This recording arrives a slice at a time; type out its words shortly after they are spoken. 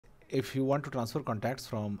if you want to transfer contacts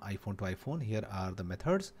from iPhone to iPhone, here are the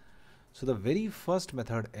methods. So the very first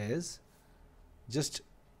method is just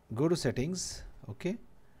go to settings, okay,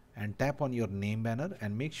 and tap on your name banner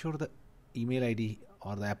and make sure the email ID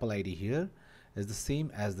or the Apple ID here is the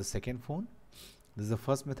same as the second phone. This is the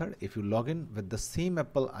first method. If you log in with the same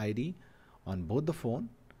Apple ID on both the phone,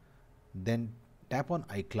 then tap on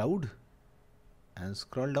iCloud and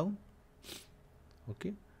scroll down,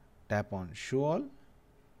 okay, tap on show all,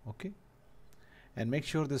 okay, and make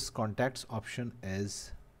sure this contacts option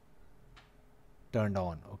is turned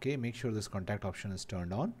on. Okay, make sure this contact option is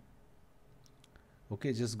turned on.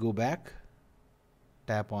 Okay, just go back,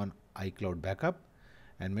 tap on iCloud backup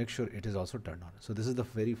and make sure it is also turned on. So this is the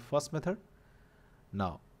very first method.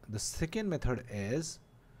 Now the second method is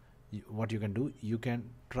what you can do. You can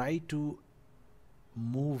try to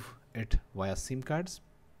move it via SIM cards.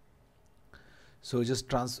 So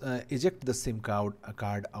just eject the SIM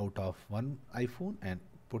card out of one iPhone and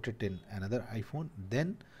put it in another iPhone.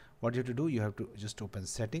 Then what you have to do, you have to just open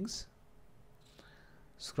settings,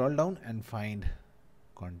 scroll down and find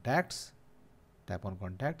contacts, tap on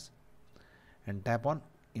contacts and tap on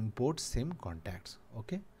import SIM contacts.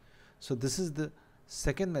 Okay, so this is the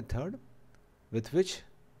second method with which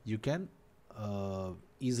you can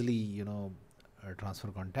easily transfer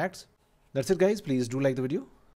contacts. That's it guys. Please do like the video.